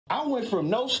I went from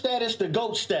no status to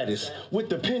GOAT status with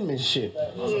the penmanship.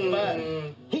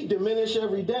 He diminished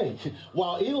every day,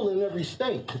 while ill in every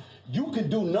state. You could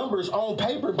do numbers on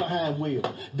paper behind Will.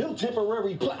 Them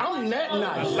temporary I'm that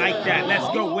nice. I like that. Let's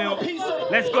go, Will.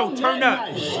 Let's go. Turn up.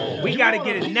 Nice. We got to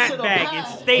get a nut bag and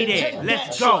stay there.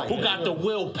 Let's go. Who got the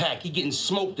Will pack? He getting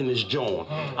smoked in his joint.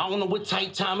 I don't know what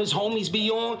tight time his homies be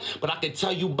on, but I can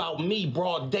tell you about me.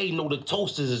 Broad day, know the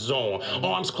toasters is on.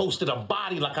 Arms close to the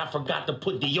body like I forgot to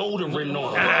put deodorant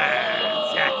on.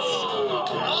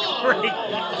 That's great.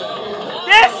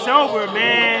 That's over,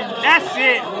 man. That's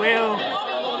it, Will.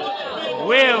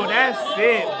 Will, that's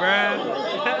it, bruh.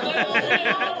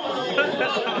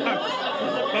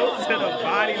 Close to the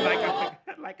body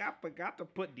like I forgot to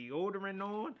put deodorant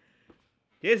on.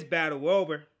 This battle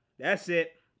over. That's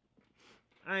it.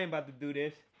 I ain't about to do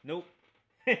this. Nope.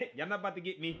 Y'all not about to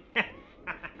get me.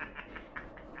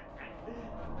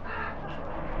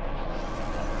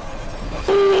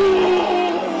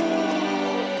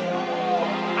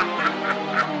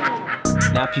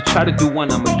 Now if you try to do one,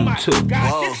 I'ma do two.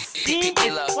 God, this team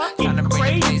is fucking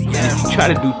crazy. And if you try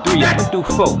to do three, I'ma do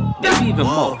four. Maybe even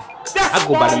more. I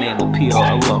go by the name of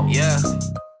P.A.Y.N.E. Yeah.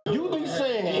 You be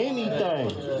saying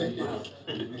anything.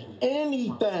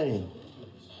 Anything.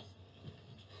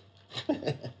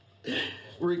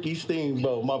 Ricky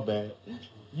Steamboat, my bad.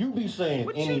 You be saying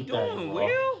what anything. What you doing,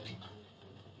 Will?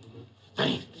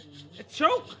 A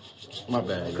choke? My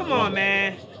bad. Come on,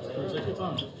 man.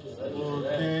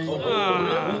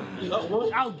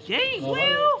 Okay,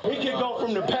 Will. He can go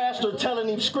from the pastor telling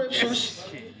him scriptures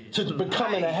to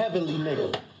becoming a heavenly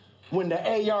nigga. When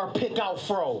the AR pick out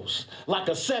froze like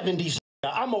a 70s nigga.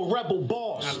 I'm a rebel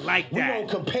boss. I like that. We don't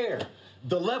compare.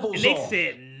 The levels and they off.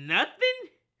 said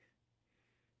nothing?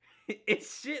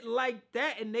 It's shit like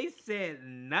that and they said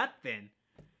nothing.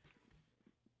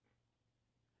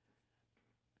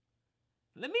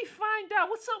 Let me find out.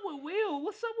 What's up with Will?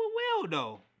 What's up with Will,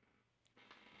 though?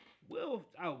 Will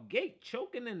out gate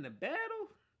choking in the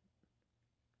battle?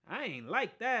 I ain't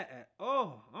like that at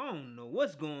all. I don't know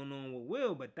what's going on with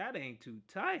Will, but that ain't too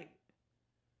tight.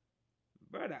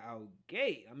 Brother out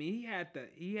gate. I mean, he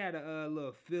had a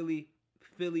little Philly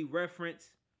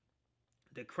reference.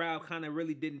 The crowd kind of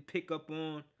really didn't pick up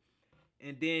on.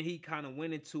 And then he kind of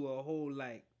went into a whole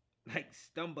like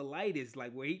stumbleitis,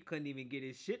 like where he couldn't even get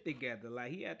his shit together.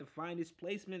 Like he had to find his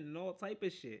placement and all type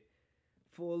of shit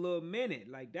for a little minute.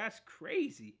 Like that's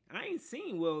crazy. I ain't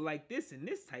seen Will like this in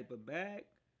this type of bag.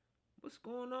 What's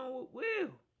going on with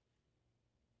Will?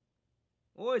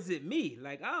 Or is it me?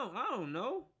 Like I don't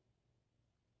know.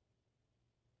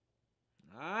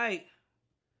 All right.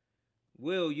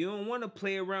 Will, you don't want to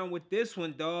play around with this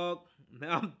one, dog.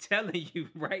 I'm telling you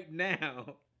right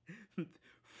now.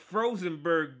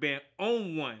 ROSENBERG been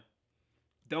on one.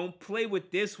 Don't play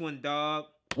with this one, dog.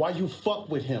 Why you fuck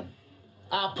with him?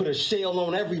 I put a shell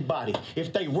on everybody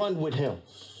if they run with him.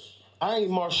 I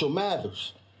ain't Marshall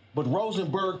Mathers, but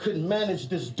ROSENBERG couldn't manage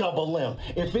this double M.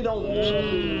 If it don't...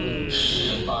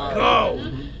 Go!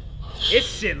 It's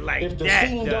shit like that, if the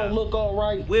scene don't look all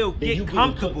right, Will get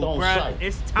comfortable, bruh.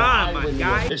 It's time, my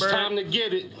guy. It's time to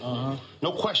get it.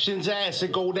 No questions asked.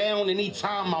 It go down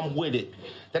anytime I'm with it.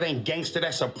 That ain't gangster,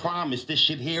 that's a promise. This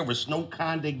shit here is no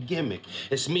kind of gimmick.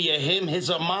 It's me or him, his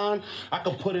or mine. I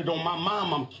can put it on my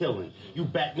mom, I'm killing. You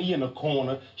back me in the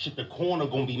corner, shit, the corner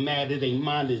gonna be mad it ain't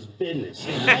mind his business.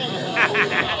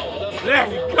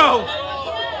 Let's go.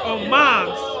 Oh,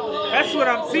 moms. That's what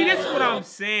I'm, see, this is what I'm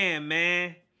saying,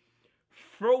 man.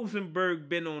 ROSENBERG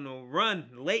been on a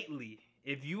run lately.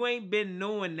 If you ain't been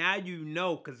knowing, now you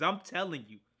know, because I'm telling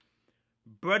you,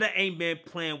 brother ain't been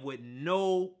playing with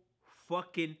no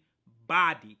fucking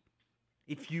body.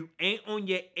 If you ain't on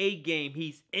your A game,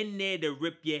 he's in there to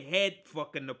rip your head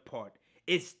fucking apart.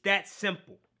 It's that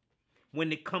simple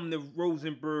when it come to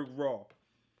ROSENBERG Raw.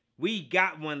 We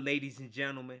got one, ladies and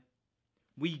gentlemen.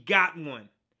 We got one.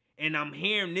 And I'm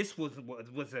hearing this was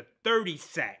a 30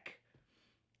 sack.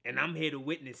 And I'm here to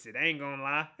witness it. I ain't gonna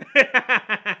lie.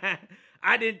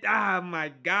 Oh my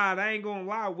God, I ain't gonna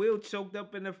lie. Will choked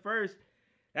up in the first.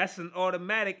 That's an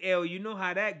automatic L. You know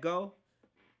how that go.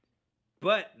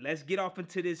 But let's get off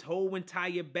into this whole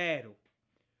entire battle.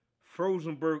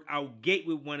 ROSENBERG out gate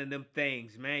with one of them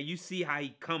things, man. You see how he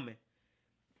coming.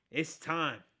 It's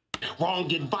time.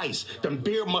 Wrong advice. Them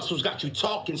beer muscles got you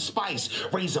talking spice.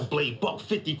 Razor blade,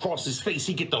 $150 across his face.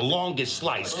 He get the longest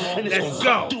slice. And it's Let's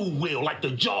gonna go. do Will like the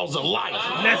jaws of life.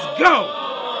 Let's go.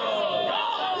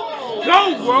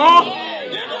 Go, Raw.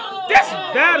 This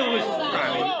battle is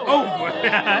probably over.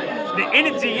 The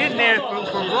energy in there for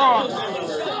Raw.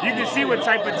 You can see what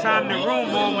type of time the room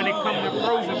on when it comes to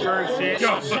Rosenberg shit.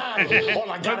 All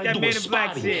I gotta that do Man is in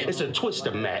Black spot shit. him. It's a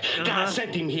twister, Matt. God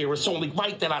sent him here. It's only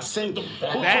right that I send him.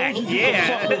 Back,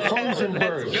 yeah.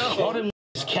 Rosenberg. Let's go. All them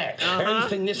is cat.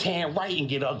 Everything this hand right and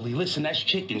get ugly. Listen, that's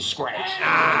chicken scratch.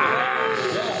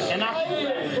 And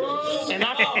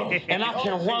I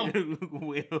can run.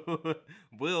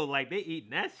 Will, like they eating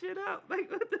that shit up?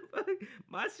 Like what the fuck?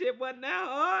 My shit wasn't that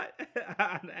hard.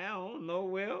 I don't know,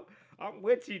 Will. I'm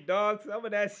with you, dog. Some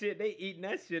of that shit, they eating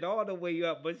that shit all the way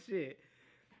up. But shit,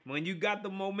 when you got the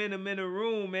momentum in the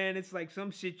room, man, it's like some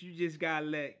shit you just gotta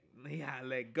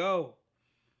let go.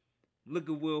 Look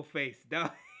at Will's face,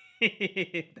 dog.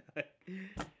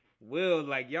 Will,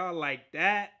 like y'all like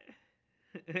that.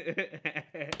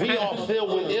 We all feel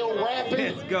when ill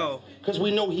rapping. Let's go. Cause we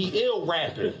know he ill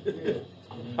rapping.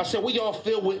 I said we all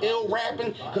feel with ill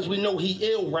rapping cause we know he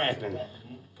ill rapping.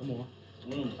 Come on.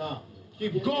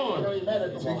 Keep going.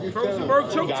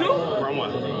 Rosenberg choke too? Round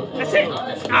one. That's it.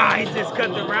 He just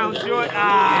cut the round short.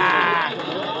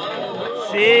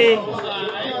 See?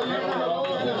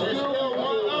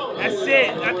 That's it.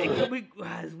 I think it's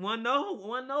 1-0.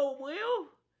 1-0, Will.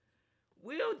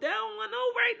 Will down 1-0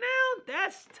 right now?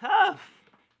 That's tough.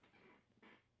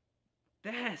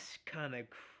 That's kind of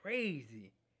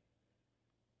crazy.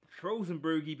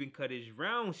 Rosenberg even cut his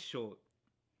round short.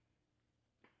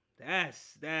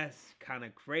 That's kind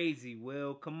of crazy,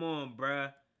 Will. Come on,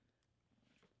 bruh.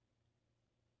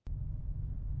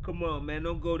 Come on, man.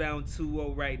 Don't go down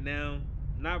 2-0 right now.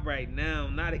 Not right now.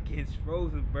 Not against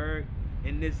Rosenberg.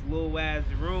 In this little ass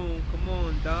room. Come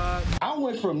on, dog. I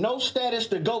went from no status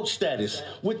to GOAT status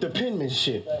with the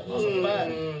penmanship.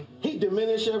 He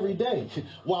diminished every day,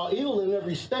 while ill in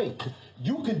every state.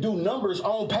 You could do numbers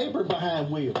on paper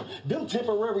behind Will. Them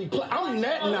temporary I'm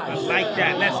that nice. I like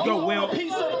that. Let's go, Will.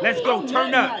 Let's go.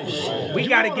 Turn up. We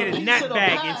got to get a nut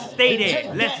bag and stay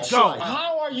there. Let's go.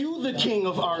 How are you the king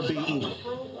of RBE?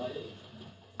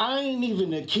 I ain't even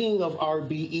the king of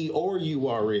RBE or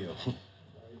URL.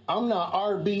 I'm not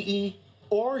RBE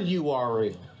or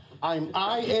URL. I'm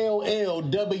ILLWILL.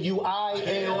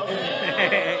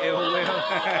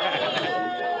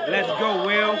 Let's go,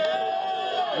 Will.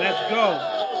 Let's go.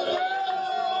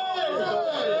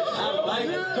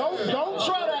 Don't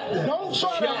try that. Don't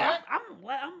try that.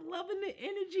 I'm loving the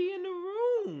energy in the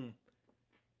room.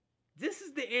 This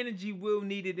is the energy Will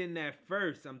needed in that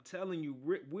first. I'm telling you,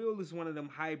 Will is one of them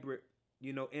hybrid,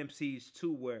 MCs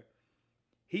too, where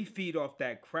he feed off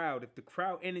that crowd. If the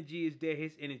crowd energy is there,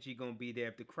 his energy gonna be there.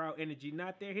 If the crowd energy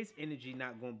not there, his energy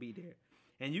not gonna be there.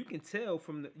 And you can tell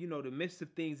from the the midst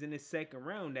of things in this second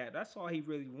round that's all he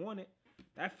really wanted.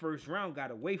 That first round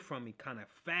got away from me kind of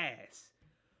fast.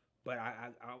 But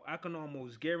I can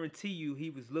almost guarantee you he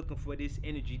was looking for this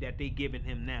energy that they giving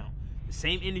him now. The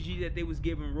same energy that they was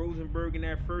giving Rosenberg in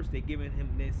that first, they giving him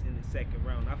this in the second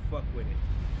round. I fuck with it.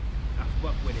 I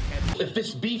fuck with it heavy. If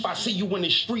it's beef, I see you in the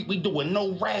street, we doing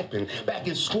no rapping. Back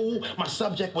in school, my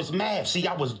subject was math. See,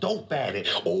 I was dope at it.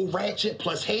 Old ratchet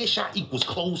plus headshot equals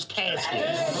closed casket.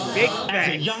 Big As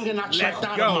a youngin', I checked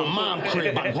out of my mom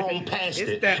crib. I grown past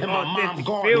it. And my mom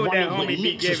garden running with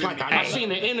nicks just like I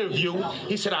seen an interview.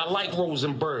 He said, I like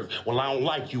Rosenberg. Well, I don't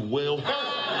like you, Will.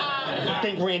 I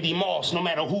think Randy Moss, no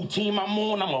matter who team I'm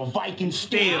on, I'm a Viking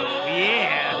still.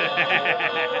 Yeah.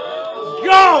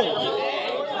 Go!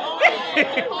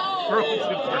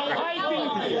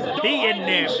 He in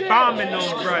there bombing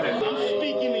on brother. I'm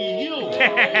speaking to you.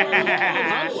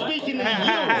 I'm speaking to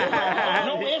you.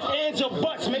 No ifs, ands, or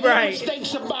buts. Make no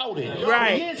mistakes about it.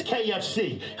 Right. It is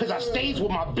KFC. Because I stays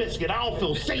with my biscuit. I don't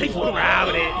feel safe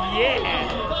without it.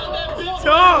 Yeah.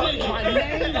 Talk. It's my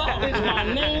name. It's my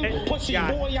name. Pussy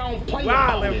boy, I don't play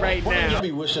about it. Right now. I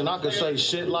be wishing I could say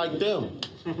shit like them.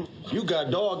 You got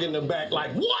dog in the back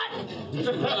like, what?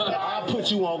 I'll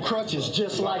put you on crutches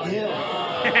just like him. Who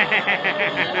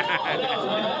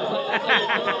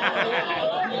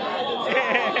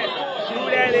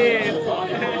that is?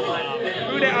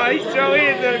 Who that? Oh, he sure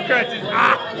is on the crutches.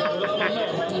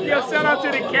 Yo, shout out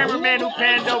to the cameraman who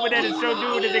panned over there to show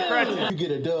dude at the crutches. You get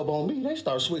a dub on me, they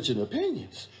start switching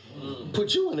opinions.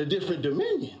 Put you in a different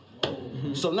dominion.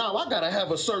 So now I gotta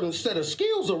have a certain set of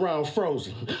skills around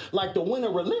Frozen, like the Winter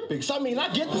Olympics. I mean, I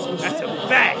get the specifics. That's a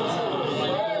fact.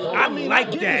 I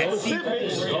like that.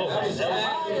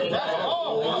 That's all.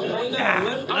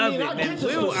 I love it, man.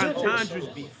 Will entendres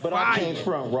be but I can't fire.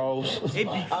 front, Rose. It be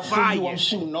I see fire. you, I'm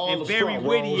shooting all And the very front,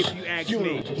 witty Rose. if you ask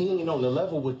Funeral, me. he ain't on the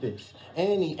level with this.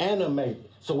 And he animated.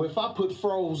 So if I put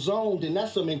Froze on, then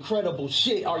that's some incredible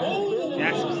shit. Are you feeling me?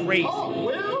 That's crazy.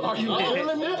 Are you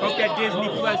feeling me? Talk that Disney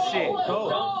Plus shit.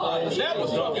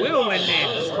 Will in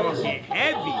there talking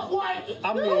heavy.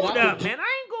 I mean, Hold up, man. I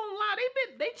ain't gonna lie.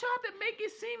 They tried to make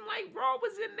it seem like Raw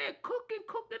was in there cooking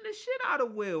the shit out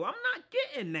of Will. I'm not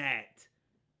getting that.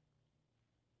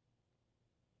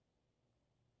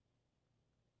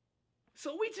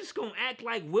 So we just gonna act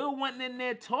like Will wasn't in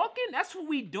there talking? That's what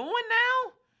we doing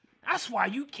now? That's why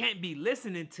you can't be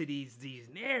listening to these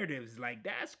narratives. Like,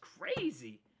 that's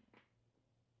crazy.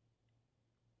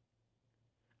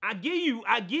 I give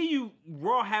you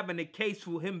Raw having a case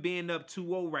for him being up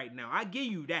 2-0 right now. I give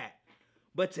you that.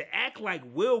 But to act like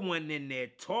Will wasn't in there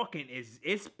talking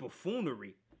it's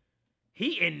buffoonery.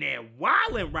 He in there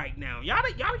wilding right now. Y'all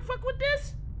fuck with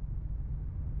this?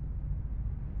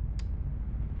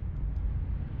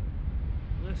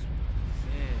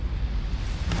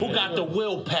 Who got the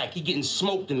Will pack? He getting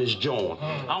smoked in his joint.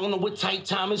 I don't know what tight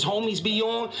time his homies be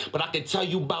on, but I can tell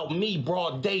you about me,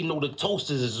 broad day, know the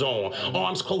toasters is on.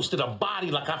 Arms close to the body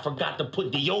like I forgot to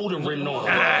put deodorant on.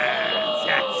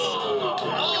 That's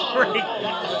great.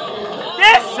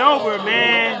 That's over,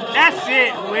 man. That's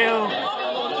it, Will.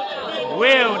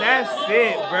 Will, that's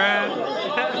it, bruh.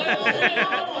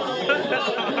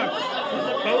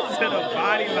 Close to the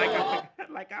body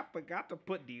like I forgot to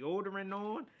put deodorant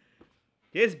on.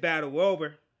 This battle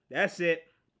over. That's it.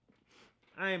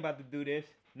 I ain't about to do this.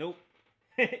 Nope.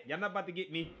 Y'all not about to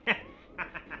get me.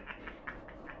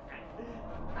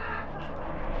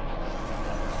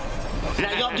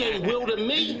 Now y'all gave Will to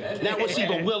me. Now it's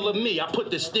even Will to me. I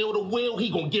put the steel to Will. He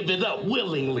gonna give it up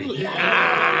willingly. And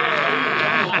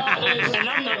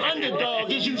I'm the underdog.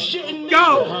 Is you shitting me?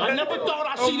 Go. I never thought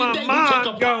I'd see the day you take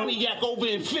a Pontiac over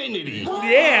Infinity.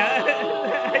 Yeah.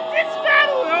 This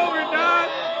battle is over, dog.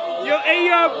 Yo,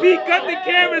 ARP, cut the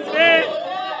cameras, man.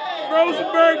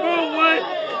 Rosenberg on one.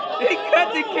 They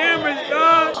cut the cameras,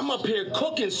 dog. I'm up here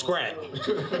cooking scrap.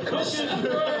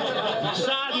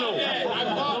 Side note.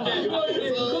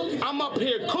 I'm up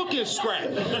here cooking scrap.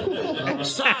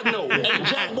 Side note. Hey,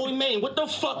 Jack Boy Maine, what the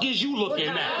fuck is you looking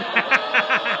at?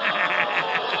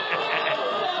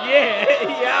 Yeah.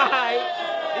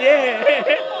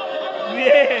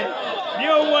 You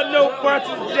don't want no parts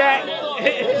of Jack.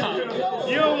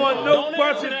 You don't want no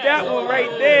parts of that one right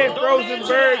there,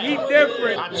 Rosenberg. He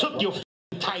different. I took your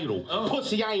title.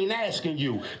 Pussy, I ain't asking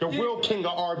you. The real king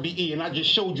of RBE, and I just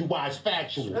showed you why it's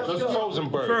factual. That's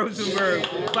Rosenberg.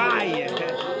 Fire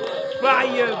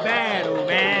battle,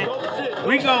 man.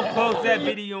 We gonna post that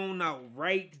video on out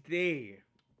right there.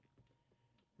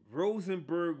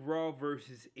 Rosenberg Raw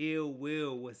versus Ill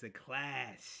Will was a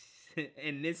clash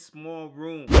in this small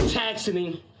room. Taxing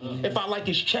him. If I like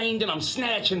his chain, then I'm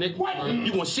snatching it. What?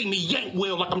 You gonna see me yank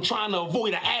Will like I'm trying to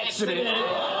avoid an accident.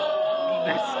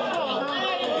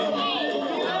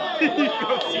 You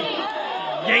gonna see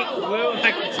yank Will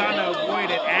like I'm trying to avoid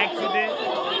an accident.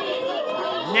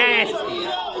 Nasty.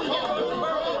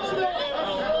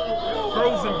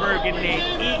 Rosenberg in there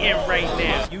eating right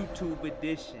now. YouTube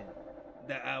edition.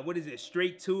 The what is it?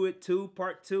 Straight to It 2,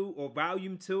 Part 2 or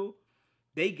Volume 2.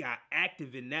 They got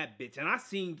active in that bitch. And I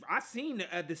seen the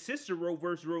CYSSERO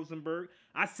versus Rosenberg.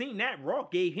 I seen that. Raw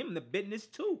gave him the business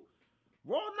too.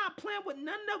 Raw not playing with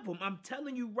none of them. I'm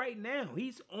telling you right now.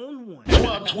 He's on one.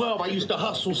 12, I used to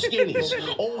hustle skinnies.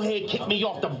 Old head kicked me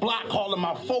off the block calling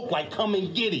my folk like come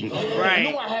and get him. Right. I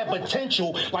knew I had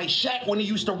potential like Shaq when he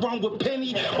used to run with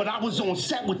Penny, but I was on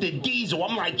set with the Diesel.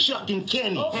 I'm like Chuck and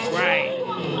Kenny. Right.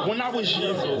 When I was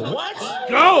what?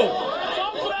 Go!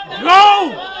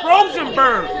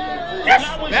 Rosenberg! This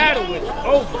battle is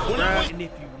over, bro. And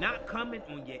if you're not coming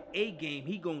on your A game,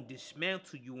 he gonna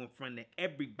dismantle you in front of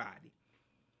everybody.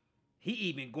 He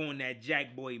even going that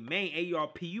Jack Boy Maine.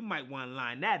 ARP, you might want to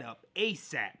line that up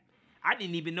ASAP. I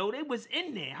didn't even know they was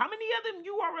in there. How many other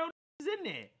URL is in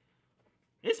there?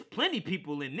 There's plenty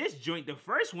people in this joint. The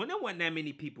first one, there wasn't that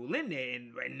many people in there.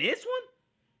 And this one,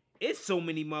 it's so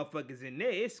many motherfuckers in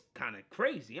there. It's kind of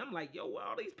crazy. I'm like, yo, where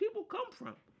all these people come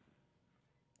from?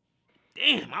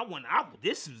 Damn,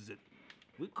 this is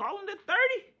we call him the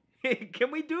 30? Can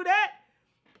we do that?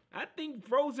 I think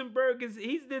Rosenberg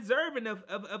he's deserving of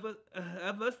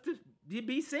us to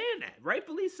be saying that.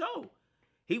 Rightfully so.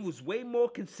 He was way more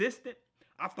consistent.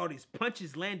 I thought his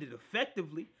punches landed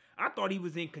effectively. I thought he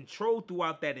was in control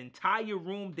throughout that entire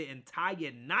room, the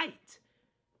entire night.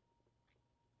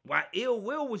 While Ill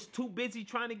Will was too busy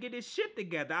trying to get his shit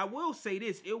together. I will say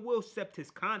this, Ill Will stepped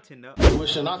his content up.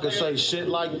 Wishing I could say shit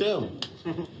like them.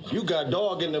 You got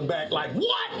dog in the back like,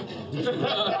 what?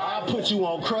 I'll put you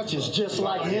on crutches just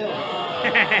like him. Who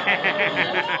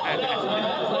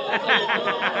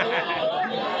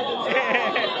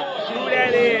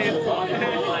that is?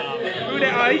 Who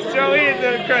that? Oh, he sure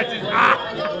is on crutches. Ah.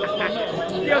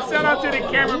 Yo, shout out to the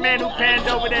cameraman who panned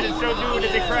over there to show you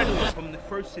the crutches. From the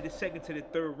first to the second to the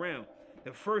third round.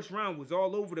 The first round was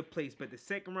all over the place, but the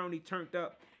second round he turned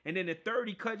up. And then the third,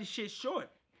 he cut his shit short.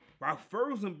 While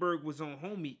ROSENBERG was on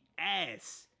homie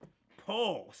ass.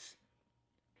 Pause.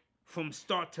 From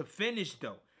start to finish,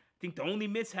 though. I think the only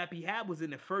mishap he had was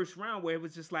in the first round where it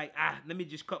was just like, let me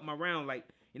just cut my round. Like,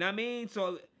 you know what I mean?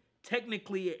 So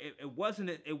technically, it wasn't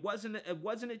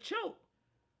a choke.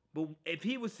 But if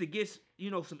he was to get,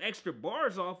 you know, some extra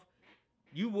bars off,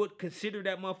 you would consider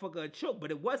that motherfucker a choke.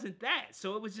 But it wasn't that.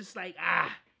 So it was just like,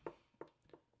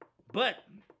 But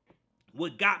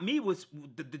what got me was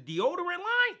the deodorant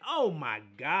line. Oh, my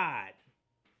God.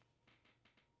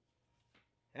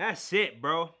 That's it,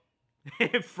 bro.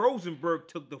 If ROSENBERG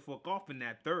took the fuck off in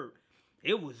that third,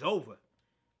 it was over.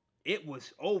 It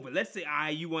was over. Let's say,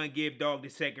 you want to give dog the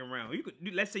second round.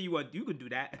 Let's say you could do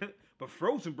that. But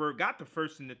ROSENBERG got the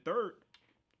first and the third.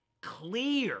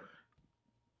 Clear.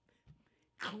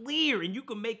 And you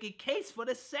can make a case for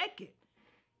the second.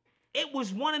 It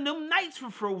was one of them nights for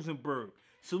ROSENBERG.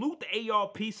 Salute the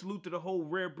ARP. Salute to the whole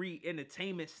Rare Breed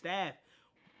Entertainment staff.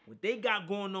 What they got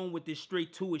going on with this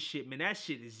straight to it shit, man, that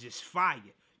shit is just fire.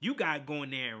 You gotta go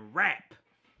in there and rap.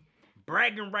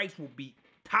 Bragging rights will be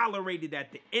tolerated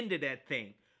at the end of that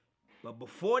thing. But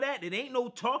before that, it ain't no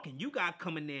talking. You gotta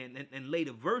come in there and lay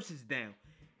the verses down.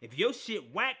 If your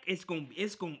shit whack, it's gonna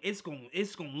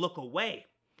look away.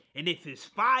 And if it's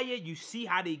fire, you see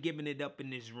how they giving it up in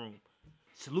this room.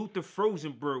 Salute to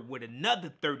ROSENBERG with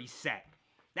another 30 sack.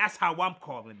 That's how I'm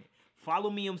calling it. Follow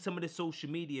me on some of the social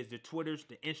medias, the Twitters,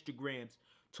 the Instagrams.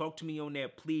 Talk to me on there,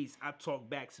 please. I talk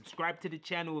back. Subscribe to the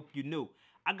channel if you're new.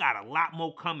 I got a lot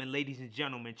more coming, ladies and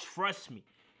gentlemen. Trust me.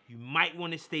 You might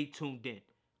want to stay tuned in.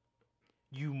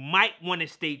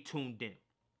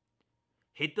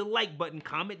 Hit the like button,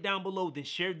 comment down below, then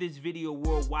share this video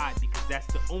worldwide because that's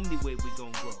the only way we're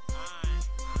going to grow.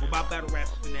 What about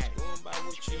Battlerapsfanatic?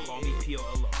 Call me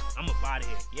P.A.Y.N.E. I'm up out of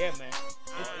here. Yeah, man.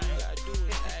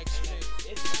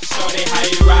 Shorty, how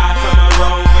you ride from a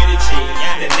road with a G?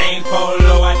 The name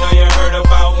Polo, I know you heard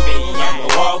about me. I'm a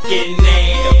walking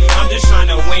native. I'm just trying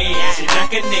to win. She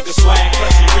like a nigga swag.